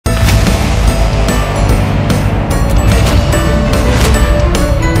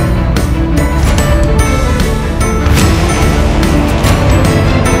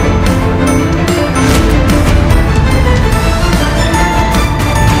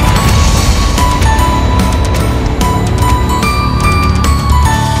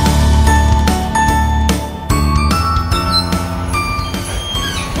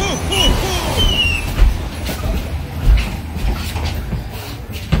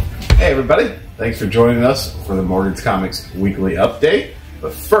Hey everybody, thanks for joining us for the Morgan's Comics Weekly Update.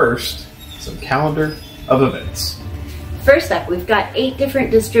 But first, some calendar of events. First up, we've got 8 different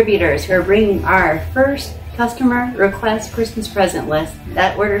distributors who are bringing our first customer request Christmas present list.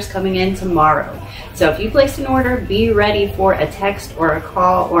 That order's coming in tomorrow. So if you placed an order, be ready for a text or a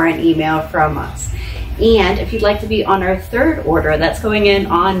call or an email from us. And if you'd like to be on our 3rd order, that's going in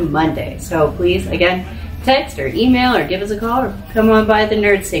on Monday. So please, again, text or email or give us a call or come on by the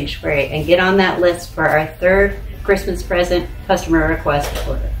Nerd Sanctuary and get on that list for our 3rd Christmas present customer request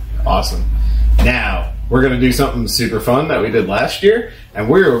order. Awesome. Now, we're going to do something super fun that we did last year, and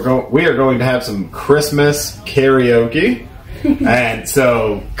we are going to have some Christmas karaoke. And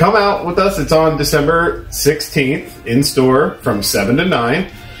so come out with us. It's on December 16th in store from 7 to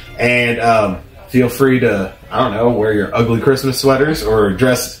 9. And feel free to, wear your ugly Christmas sweaters or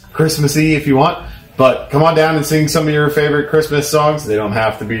dress Christmassy if you want. But come on down and sing some of your favorite Christmas songs. They don't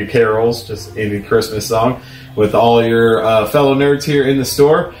have to be carols, just any Christmas song with all your fellow nerds here in the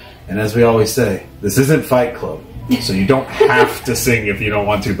store. And as we always say, this isn't Fight Club, so you don't have to sing if you don't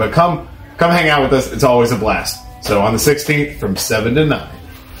want to. But come hang out with us. It's always a blast. So on the 16th from 7 to 9.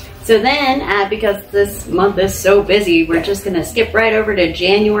 So then, because this month is so busy, we're just going to skip right over to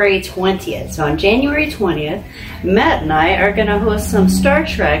January 20th. So on January 20th, Matt and I are going to host some Star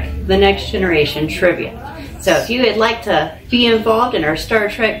Trek The Next Generation trivia. So if you would like to be involved in our Star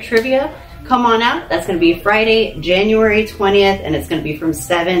Trek trivia, come on out. That's going to be Friday, January 20th, and it's going to be from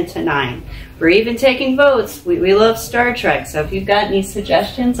 7 to 9. We're even taking votes. We love Star Trek, so if you've got any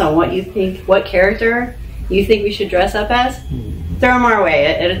suggestions on what character you think we should dress up as, throw them our way.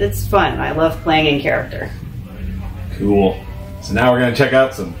 It's fun. I love playing in character. Cool. So now we're going to check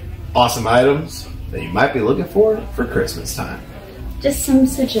out some awesome items that you might be looking for Christmas time. Just some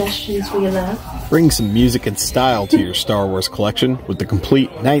suggestions we love. Bring some music and style to your Star Wars collection with the complete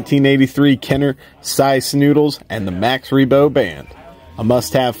 1983 Kenner Size Noodles and the Max Rebo Band. A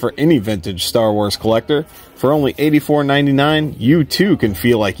must-have for any vintage Star Wars collector. For only $84.99, you too can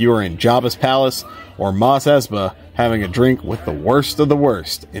feel like you are in Jabba's palace or Mos Espa having a drink with the worst of the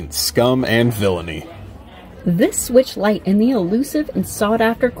worst in scum and villainy. This Switch Lite in the elusive and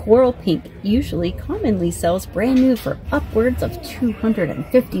sought-after coral pink commonly sells brand new for upwards of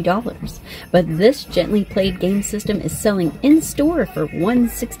 $250, but this gently played game system is selling in-store for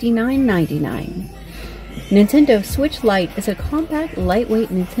 $169.99. Nintendo Switch Lite is a compact, lightweight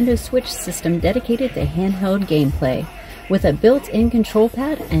Nintendo Switch system dedicated to handheld gameplay. With a built-in control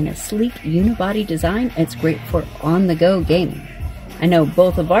pad and a sleek unibody design, it's great for on-the-go gaming. I know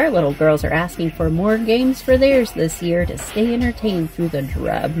both of our little girls are asking for more games for theirs this year to stay entertained through the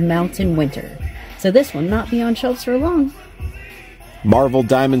drab mountain winter. So this will not be on shelves for long. Marvel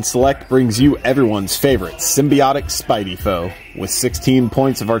Diamond Select brings you everyone's favorite symbiotic Spidey foe. With 16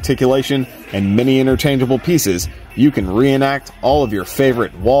 points of articulation and many interchangeable pieces, you can reenact all of your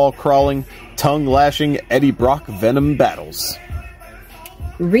favorite wall-crawling, tongue-lashing Eddie Brock Venom battles.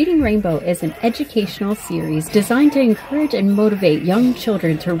 Reading Rainbow is an educational series designed to encourage and motivate young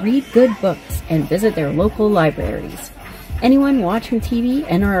children to read good books and visit their local libraries. Anyone watching TV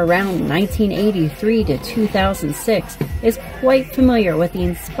in or around 1983 to 2006 is quite familiar with the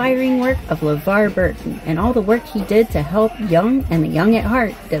inspiring work of LeVar Burton and all the work he did to help young and the young at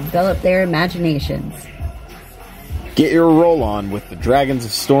heart develop their imaginations. Get your roll on with the Dragons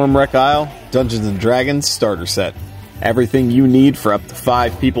of Stormwreck Isle Dungeons & Dragons starter set. Everything you need for up to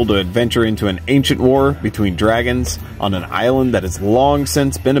 5 people to adventure into an ancient war between dragons on an island that has long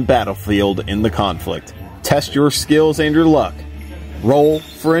since been a battlefield in the conflict. Test your skills and your luck. Roll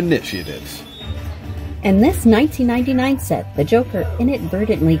for initiative. In this 1999 set, the Joker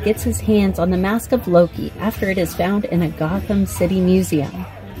inadvertently gets his hands on the Mask of Loki after it is found in a Gotham City museum.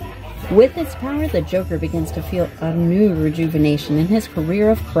 With its power, the Joker begins to feel a new rejuvenation in his career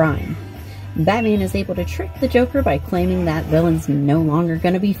of crime. Batman is able to trick the Joker by claiming that villain's no longer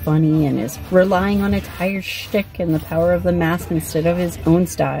going to be funny and is relying on a tired shtick and the power of the mask instead of his own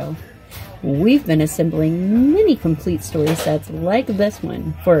style. We've been assembling many complete story sets like this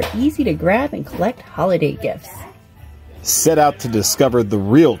one for easy to grab and collect holiday gifts. Set out to discover the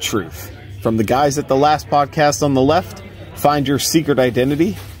real truth. From the guys at the last podcast on the left, find your secret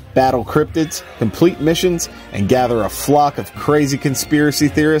identity, battle cryptids, complete missions, and gather a flock of crazy conspiracy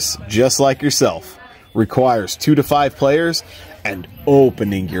theorists just like yourself. Requires 2 to 5 players and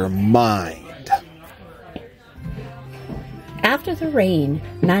opening your mind. After the rain,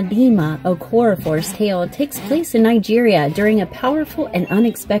 Nadima Okorafor's tale takes place in Nigeria during a powerful and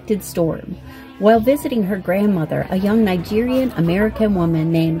unexpected storm. While visiting her grandmother, a young Nigerian-American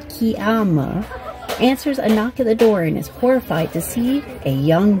woman named Kiama answers a knock at the door and is horrified to see a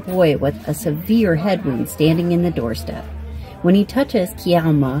young boy with a severe head wound standing in the doorstep. When he touches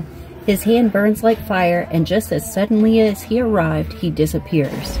Kialma, his hand burns like fire, and just as suddenly as he arrived, he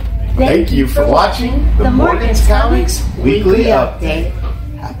disappears. Thank you for watching the Morgan's Comics Weekly Update.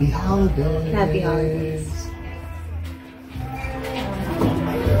 Happy holidays. Happy holidays.